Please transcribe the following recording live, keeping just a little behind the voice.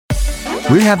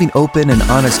We're having open and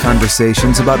honest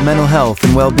conversations about mental health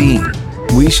and well-being.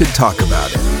 We should talk about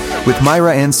it with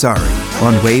Maira Ansari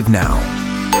on Wave Now.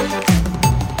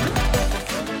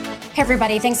 Hey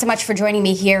everybody, thanks so much for joining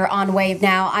me here on Wave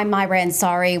Now. I'm Maira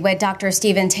Ansari with Dr.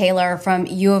 Stephen Taylor from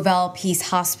U of L Peace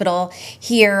Hospital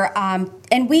here.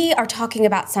 And we are talking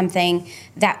about something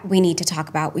that we need to talk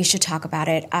about. We should talk about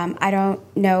it. I don't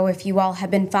know if you all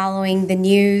have been following the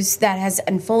news that has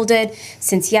unfolded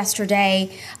since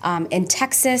yesterday in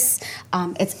Texas.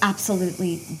 It's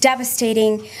absolutely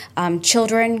devastating.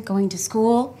 Children going to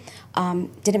school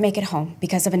didn't make it home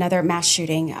because of another mass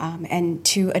shooting, and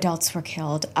 2 adults were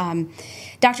killed.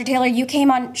 Dr. Taylor, you came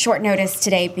on short notice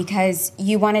today because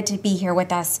you wanted to be here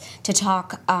with us to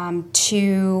talk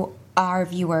to our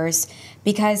viewers,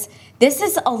 because this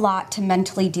is a lot to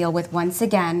mentally deal with. Once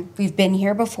again, we've been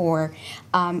here before.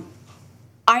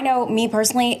 I know, me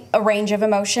personally, a range of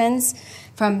emotions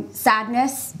from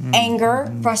sadness,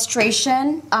 anger,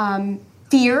 frustration,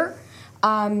 fear.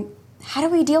 How do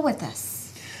we deal with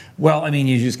this? Well, I mean,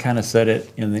 you just kind of said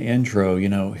it in the intro,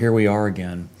 here we are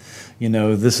again.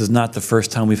 This is not the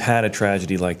first time we've had a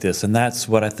tragedy like this, and that's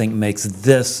what I think makes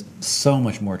this so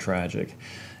much more tragic.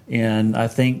 And I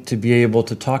think to be able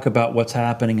to talk about what's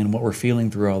happening and what we're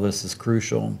feeling through all this is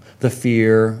crucial. The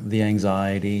fear, the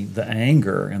anxiety, the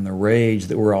anger, and the rage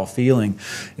that we're all feeling,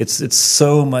 it's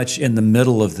so much in the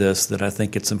middle of this that I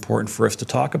think it's important for us to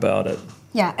talk about it.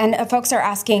 Yeah, and folks are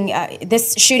asking,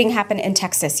 this shooting happened in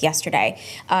Texas yesterday,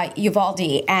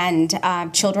 Uvalde,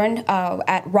 and children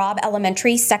at Robb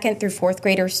Elementary, 2nd through 4th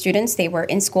grader students, they were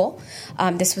in school.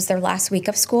 This was their last week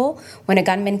of school when a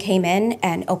gunman came in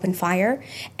and opened fire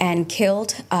and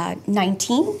killed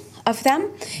 19 of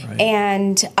them, right.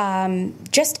 And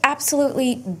just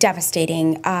absolutely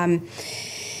devastating.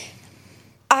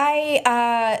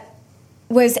 I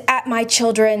was at my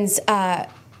children's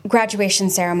graduation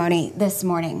ceremony this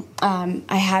morning.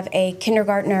 I have a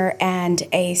kindergartner and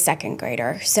a 2nd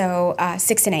grader, so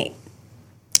 6 and 8.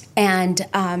 And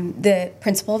the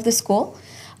principal of the school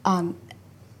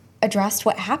addressed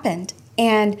what happened.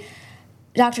 And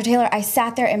Dr. Taylor, I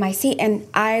sat there in my seat and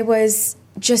I was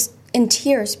just in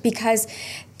tears because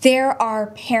there are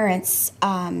parents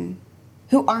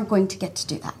who aren't going to get to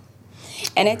do that.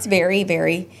 And it's very,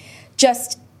 very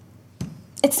just,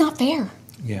 it's not fair.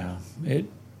 Yeah,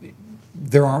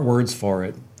 there aren't words for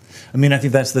it. I mean, I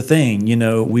think that's the thing.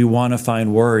 We want to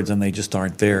find words and they just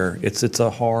aren't there. It's a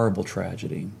horrible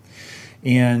tragedy.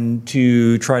 And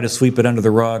to try to sweep it under the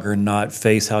rug or not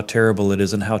face how terrible it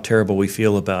is and how terrible we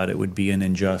feel about it would be an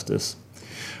injustice.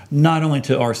 Not only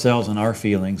to ourselves and our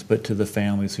feelings, but to the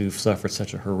families who've suffered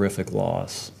such a horrific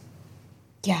loss.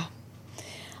 Yeah.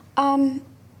 How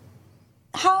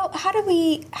do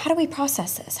we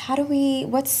process this?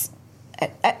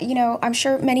 I'm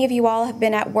sure many of you all have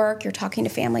been at work, you're talking to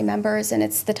family members, and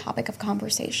it's the topic of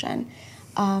conversation.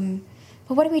 But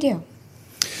what do we do?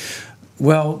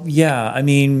 Well, yeah, I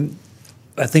mean,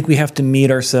 I think we have to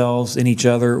meet ourselves and each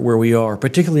other where we are,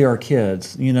 particularly our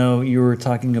kids. You were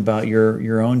talking about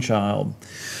your own child.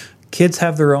 Kids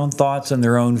have their own thoughts and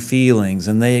their own feelings,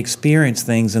 and they experience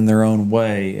things in their own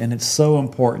way, and it's so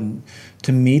important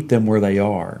to meet them where they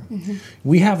are. Mm-hmm.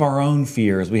 We have our own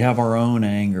fears, we have our own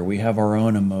anger, we have our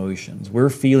own emotions. We're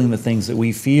feeling the things that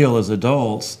we feel as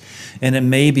adults, and it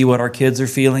may be what our kids are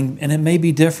feeling, and it may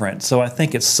be different. So I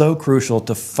think it's so crucial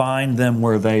to find them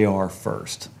where they are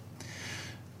first.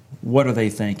 What are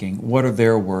they thinking? What are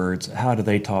their words? How do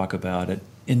they talk about it?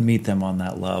 And meet them on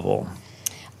that level.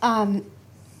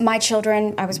 My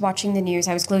children, I was watching the news.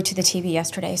 I was glued to the TV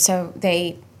yesterday, so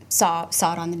they saw it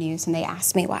on the news, and they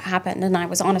asked me what happened, and I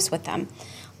was honest with them.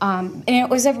 And it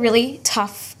was a really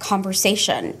tough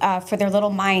conversation for their little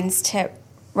minds to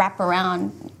wrap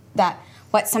around that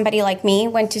what somebody like me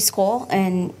went to school,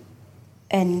 and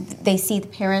they see the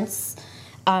parents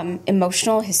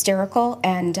emotional, hysterical,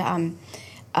 and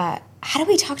how do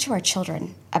we talk to our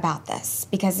children about this?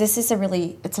 Because this is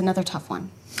it's another tough one.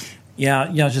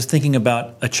 Yeah, just thinking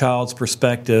about a child's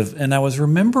perspective, and I was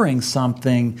remembering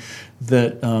something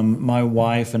that my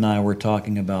wife and I were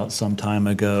talking about some time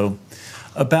ago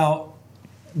about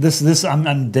this.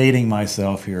 I'm dating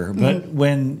myself here, but mm-hmm.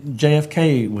 when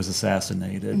JFK was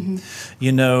assassinated,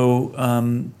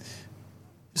 mm-hmm.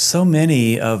 So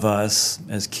many of us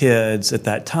as kids at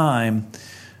that time,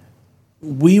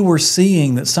 we were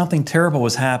seeing that something terrible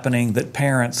was happening that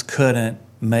parents couldn't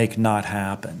make not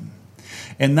happen.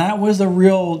 And that was a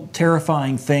real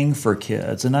terrifying thing for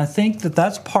kids. And I think that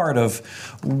that's part of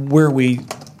where we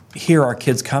hear our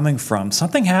kids coming from.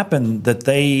 Something happened that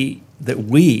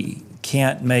we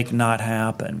can't make not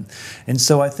happen. And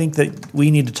so I think that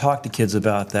we need to talk to kids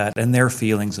about that and their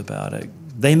feelings about it.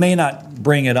 They may not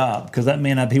bring it up because that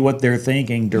may not be what they're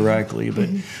thinking directly,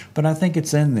 but I think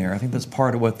it's in there. I think that's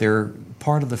part of what they're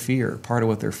part of the fear, part of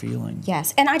what they're feeling.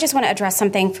 Yes, and I just want to address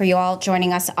something for you all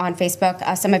joining us on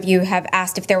Facebook. Some of you have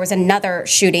asked if there was another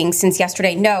shooting since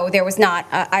yesterday. No, there was not.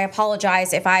 I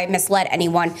apologize if I misled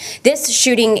anyone. This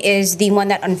shooting is the one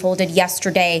that unfolded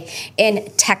yesterday in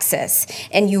Texas,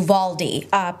 in Uvalde.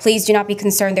 Please do not be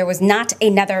concerned. There was not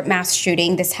another mass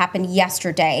shooting. This happened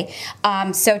yesterday.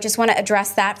 So just want to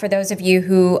address that for those of you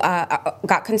who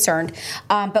got concerned.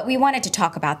 But we wanted to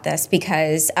talk about this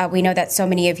because we know that so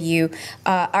many of you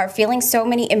are feeling so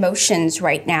many emotions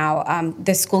right now.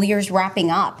 The school year is wrapping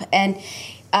up, and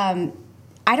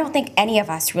I don't think any of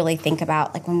us really think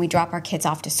about, like, when we drop our kids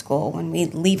off to school, when we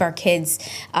leave our kids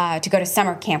to go to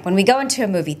summer camp, when we go into a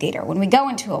movie theater, when we go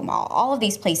into a mall, all of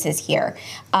these places here,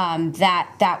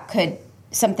 that could,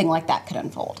 something like that could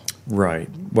unfold. Right,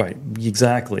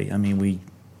 exactly. I mean,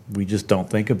 we just don't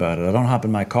think about it. I don't hop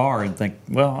in my car and think,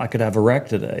 well, I could have a wreck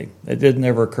today. It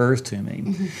never occurs to me.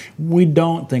 Mm-hmm. We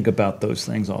don't think about those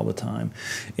things all the time.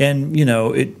 And,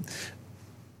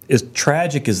 as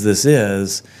tragic as this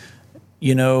is,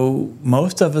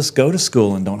 most of us go to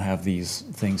school and don't have these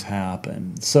things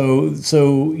happen. So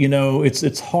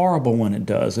it's horrible when it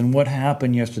does. And what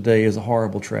happened yesterday is a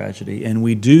horrible tragedy. And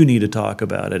we do need to talk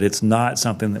about it. It's not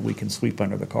something that we can sweep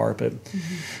under the carpet.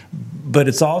 Mm-hmm. But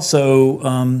it's also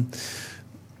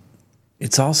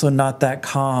not that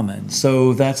common.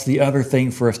 So that's the other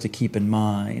thing for us to keep in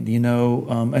mind.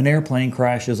 An airplane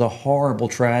crash is a horrible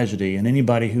tragedy, and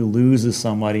anybody who loses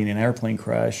somebody in an airplane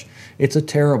crash, it's a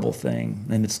terrible thing,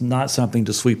 and it's not something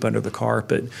to sweep under the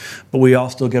carpet. But we all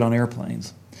still get on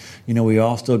airplanes. We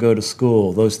all still go to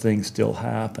school. Those things still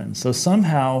happen. So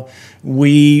somehow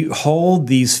we hold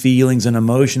these feelings and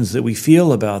emotions that we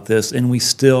feel about this, and we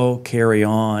still carry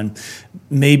on.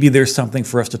 Maybe there's something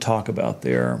for us to talk about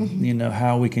there,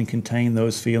 how we can contain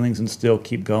those feelings and still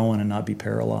keep going and not be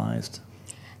paralyzed.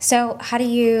 So how do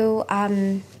you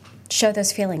show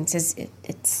those feelings?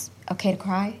 It's okay to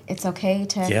cry? It's okay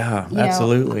to... Yeah,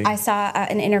 absolutely. I saw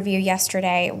an interview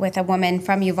yesterday with a woman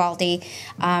from Uvalde,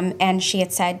 and she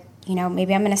had said,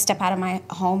 maybe I'm going to step out of my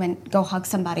home and go hug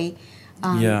somebody,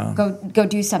 go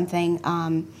do something.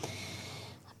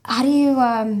 How do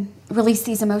you release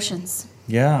these emotions?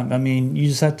 Yeah, I mean, you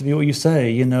just have to be what you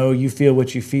say. You feel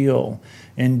what you feel,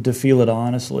 and to feel it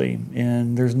honestly.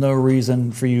 And there's no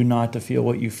reason for you not to feel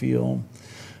what you feel.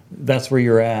 That's where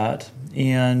you're at.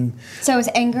 And so is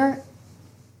anger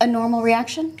a normal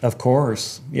reaction? Of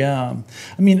course, yeah.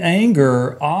 I mean,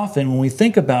 anger, often when we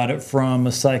think about it from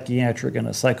a psychiatric and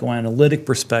a psychoanalytic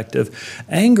perspective,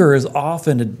 anger is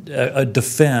often a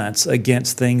defense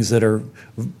against things that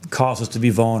cause us to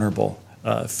be vulnerable.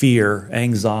 Fear,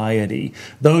 anxiety,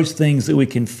 those things that we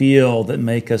can feel that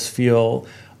make us feel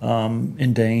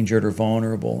endangered or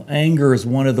vulnerable. Anger is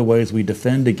one of the ways we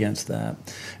defend against that.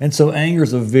 And so anger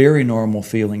is a very normal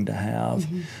feeling to have.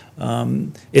 Mm-hmm.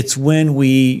 It's when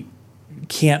we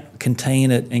can't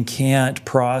contain it and can't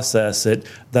process it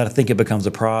that I think it becomes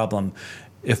a problem.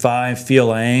 If I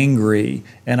feel angry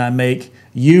and I make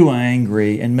you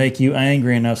angry and make you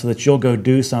angry enough so that you'll go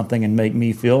do something and make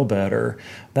me feel better,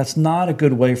 that's not a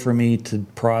good way for me to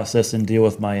process and deal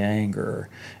with my anger.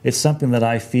 It's something that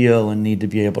I feel and need to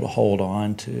be able to hold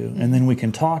on to. And then we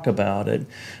can talk about it,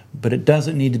 but it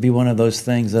doesn't need to be one of those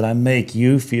things that I make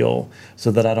you feel so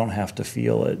that I don't have to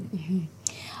feel it.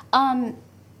 Mm-hmm.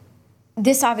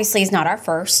 This obviously is not our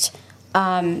first,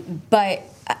 but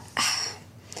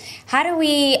how do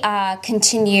we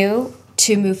continue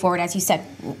to move forward? As you said,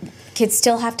 kids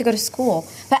still have to go to school.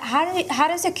 But how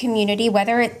does a community,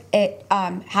 whether it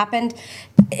happened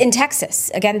in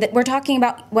Texas, again, we're talking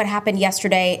about what happened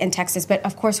yesterday in Texas, but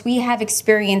of course we have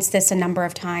experienced this a number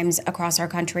of times across our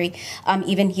country,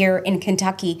 even here in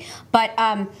Kentucky. But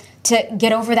to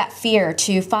get over that fear,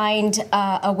 to find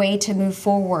a way to move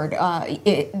forward,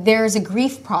 there's a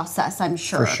grief process, I'm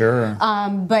sure. For sure.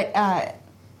 But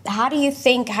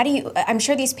I'm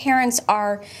sure these parents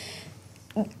are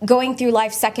going through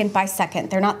life second by second.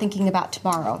 They're not thinking about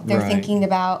tomorrow. They're thinking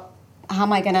about, how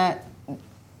am I going to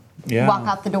walk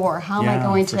out the door? How am I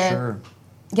going to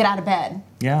get out of bed?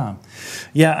 Yeah.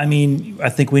 Yeah, I mean, I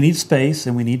think we need space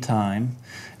and we need time.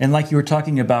 And like you were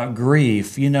talking about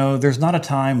grief, there's not a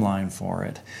timeline for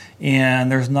it.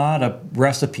 And there's not a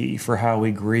recipe for how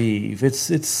we grieve.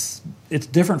 It's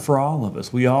different for all of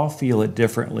us. We all feel it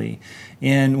differently.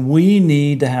 And we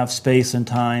need to have space and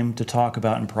time to talk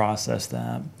about and process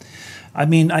that. I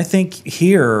mean, I think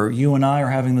here, you and I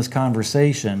are having this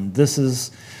conversation. This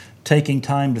is taking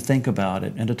time to think about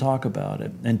it and to talk about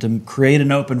it and to create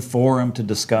an open forum to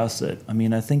discuss it. I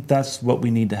mean, I think that's what we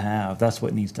need to have. That's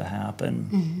what needs to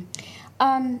happen.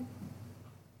 I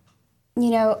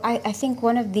think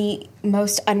one of the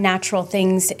most unnatural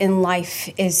things in life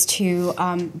is to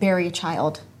bury a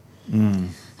child.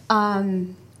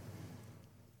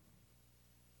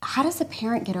 How does a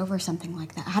parent get over something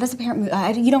like that? How does a parent move?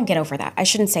 You don't get over that. I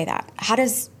shouldn't say that. How do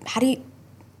you?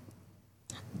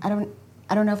 I don't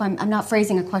know if I'm not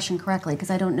phrasing a question correctly because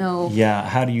I don't know. Yeah.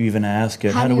 How do you even ask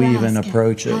it? How do we even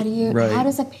approach it? How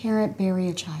does a parent bury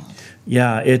a child?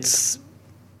 Yeah,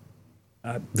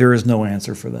 there is no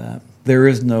answer for that. There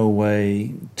is no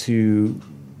way to,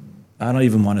 I don't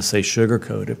even want to say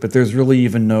sugarcoat it, but there's really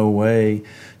even no way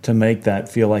to make that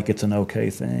feel like it's an okay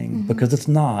thing, because it's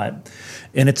not.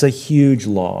 And it's a huge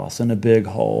loss and a big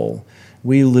hole.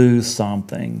 We lose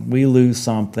something. We lose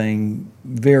something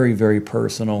very, very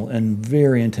personal and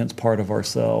very intense part of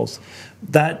ourselves.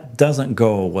 That doesn't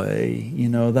go away.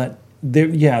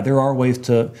 There are ways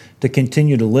to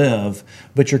continue to live,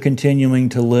 but you're continuing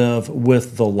to live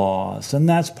with the loss. And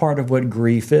that's part of what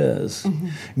grief is.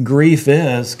 Grief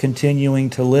is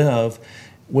continuing to live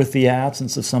with the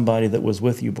absence of somebody that was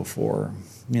with you before.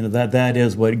 That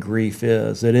is what grief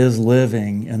is. It is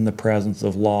living in the presence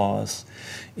of loss.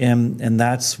 And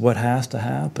that's what has to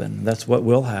happen. That's what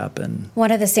will happen.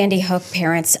 One of the Sandy Hook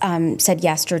parents said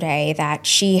yesterday that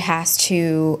she has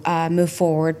to move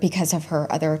forward because of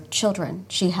her other children.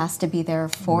 She has to be there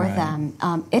for them.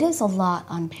 It is a lot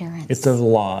on parents. It's a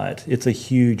lot. It's a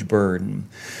huge burden.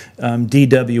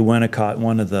 D.W. Winnicott,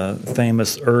 one of the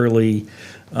famous early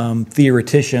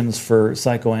theoreticians for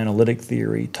psychoanalytic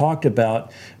theory, talked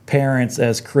about parents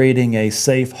as creating a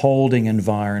safe holding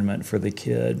environment for the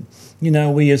kid.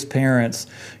 We as parents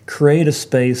create a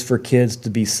space for kids to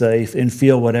be safe and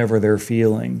feel whatever they're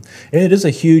feeling. It is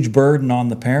a huge burden on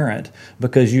the parent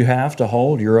because you have to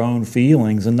hold your own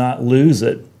feelings and not lose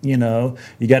it. You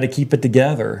got to keep it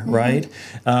together, right?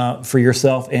 For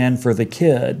yourself and for the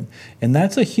kid. And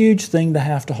that's a huge thing to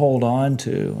have to hold on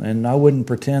to. And I wouldn't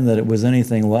pretend that it was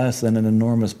anything less than an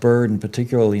enormous burden,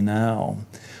 particularly now.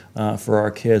 For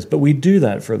our kids, but we do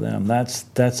that for them.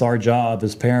 That's our job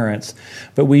as parents.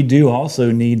 But we do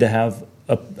also need to have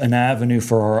an avenue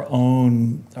for our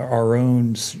own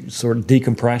sort of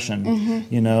decompression.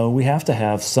 We have to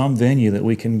have some venue that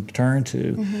we can turn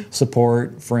to,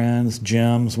 support, friends,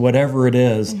 gyms, whatever it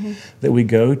is that we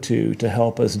go to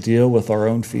help us deal with our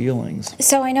own feelings.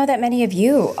 So I know that many of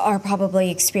you are probably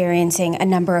experiencing a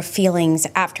number of feelings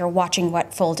after watching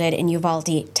what folded in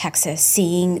Uvalde, Texas,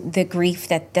 seeing the grief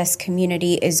that this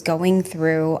community is going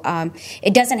through.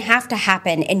 It doesn't have to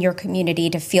happen in your community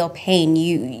to feel pain.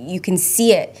 You can see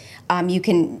it. You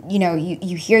can,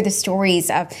 you hear the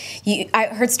stories of, I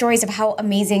heard stories of how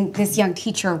amazing this young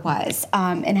teacher was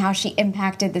and how she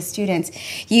impacted the students.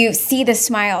 You see the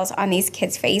smiles on these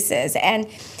kids' faces and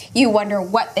you wonder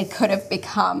what they could have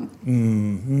become,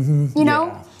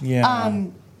 Yeah.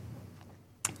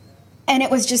 And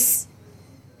it was just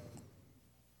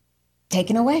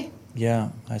taken away. Yeah,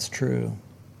 that's true.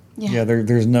 Yeah.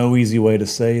 There's no easy way to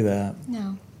say that.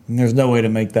 No. And there's no way to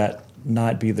make that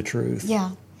not be the truth. Yeah.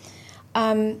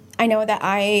 I know that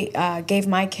I gave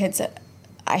my kids,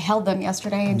 I held them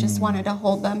yesterday and just wanted to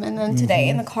hold them. And then today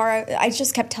in the car, I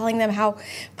just kept telling them how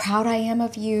proud I am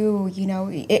of you.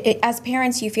 As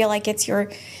parents, you feel like it's your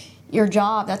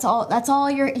job. That's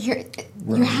all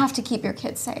you have to keep your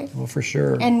kids safe. Well, for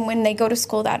sure. And when they go to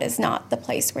school, that is not the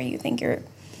place where you think they're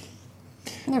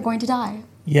going to die.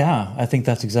 Yeah, I think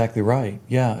that's exactly right.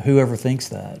 Yeah, whoever thinks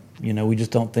that? We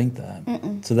just don't think that.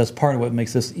 So that's part of what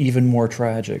makes this even more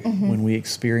tragic when we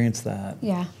experience that.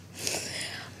 Yeah.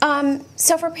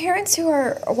 So for parents who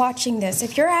are watching this,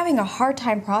 if you're having a hard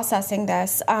time processing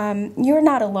this, you're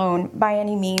not alone by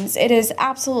any means. It is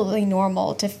absolutely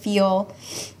normal to feel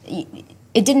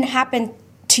it didn't happen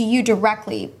to you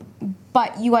directly,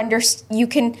 but you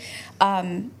can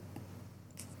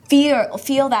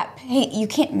feel that pain. You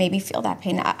can't maybe feel that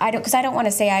pain. I don't want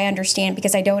to say I understand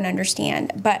because I don't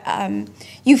understand. But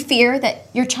you fear that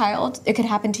your child, it could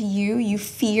happen to you. You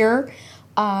fear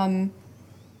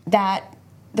that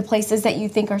the places that you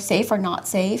think are safe are not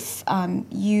safe.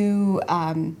 You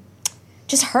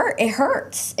just hurt. It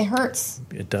hurts. It hurts.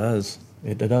 It does.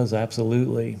 It does,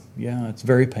 absolutely. Yeah, it's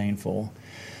very painful.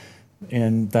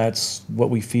 And that's what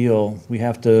we feel. We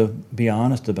have to be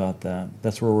honest about that.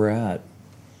 That's where we're at.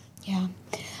 Yeah.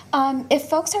 If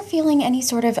folks are feeling any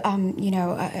sort of,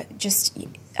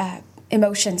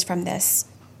 emotions from this,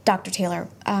 Dr. Taylor,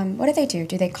 what do?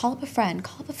 Do they call up a friend,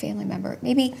 call up a family member,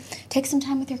 maybe take some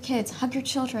time with your kids, hug your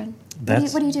children?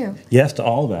 What do you do? Yes to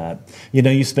all that.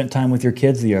 You spent time with your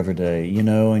kids the other day,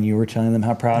 and you were telling them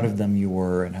how proud of them you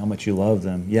were and how much you love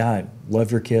them. Yeah, I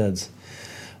love your kids.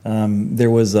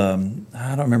 There was, I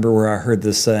don't remember where I heard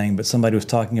this saying, but somebody was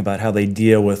talking about how they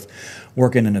deal with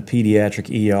working in a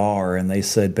pediatric ER, and they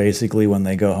said basically when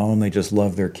they go home, they just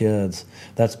love their kids.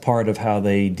 That's part of how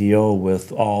they deal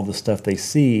with all the stuff they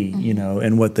see,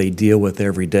 and what they deal with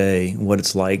every day, what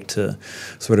it's like to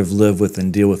sort of live with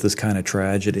and deal with this kind of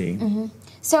tragedy. Mm-hmm.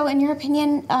 So in your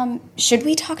opinion, should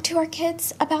we talk to our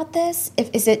kids about this?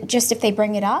 Is it just if they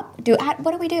bring it up?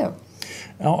 What do we do?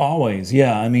 Always,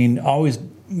 yeah. Always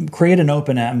create an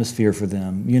open atmosphere for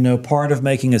them. Part of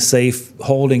making a safe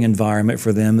holding environment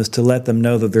for them is to let them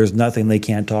know that there's nothing they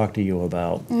can't talk to you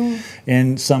about.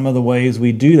 And some of the ways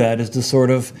we do that is to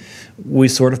we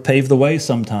pave the way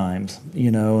sometimes,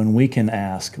 and we can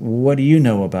ask, what do you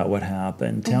know about what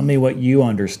happened? Tell me what you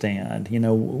understand.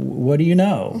 What do you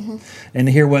know? And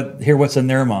hear what's in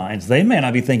their minds. They may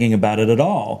not be thinking about it at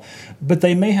all, but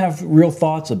they may have real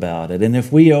thoughts about it. And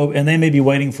and they may be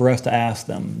waiting for us to ask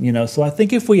them, So I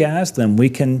think if we ask them, we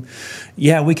can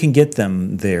get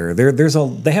them there. They're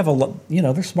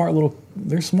smart,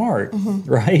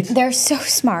 right? They're so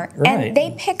smart. Right. And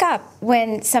they pick up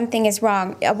when something is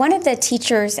wrong. One of the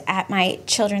teachers at my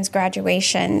children's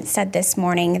graduation said this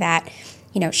morning that,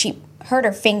 she hurt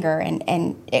her finger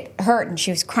and it hurt and she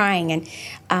was crying. And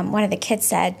one of the kids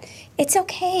said, "It's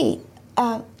okay.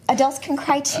 Adults can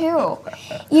cry too."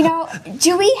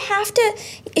 Do we have to?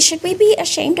 Should we be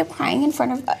ashamed of crying in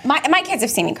front of my kids?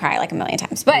 Have seen me cry like a million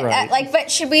times, but right. But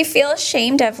should we feel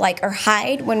ashamed of or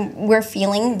hide when we're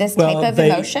feeling this type of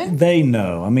emotion? They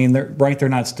know. They're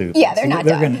not stupid. Yeah, they're not.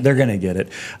 They're going to get it.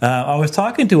 I was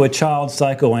talking to a child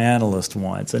psychoanalyst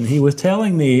once, and he was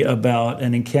telling me about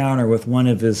an encounter with one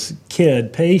of his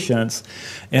patients,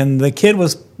 and the kid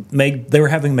they were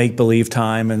having make-believe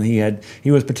time, and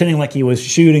he was pretending like he was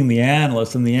shooting the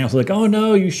analyst, and the analyst was like, "Oh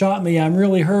no, you shot me, I'm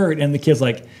really hurt." And the kid's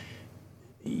like,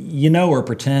 we're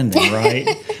pretending, right?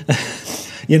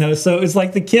 So it's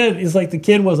like the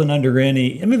kid wasn't under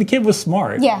any, the kid was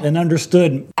smart and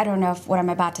understood. I don't know if what I'm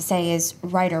about to say is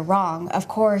right or wrong. Of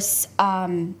course,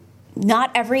 not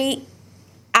every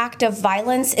act of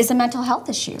violence is a mental health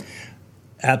issue.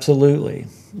 Absolutely.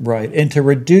 Right. And to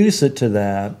reduce it to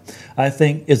that, I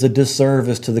think, is a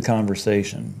disservice to the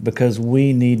conversation, because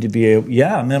we need to be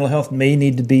mental health may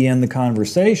need to be in the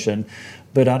conversation,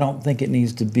 but I don't think it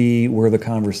needs to be where the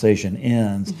conversation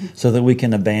ends so that we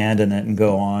can abandon it and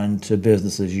go on to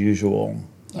business as usual.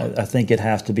 Yeah. I think it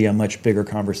has to be a much bigger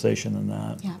conversation than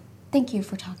that. Yeah. Thank you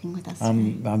for talking with us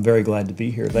today. I'm very glad to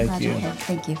be here. Thank you.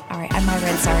 Thank you. All right. I'm Maira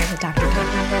Ansari with Dr.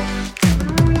 Taylor.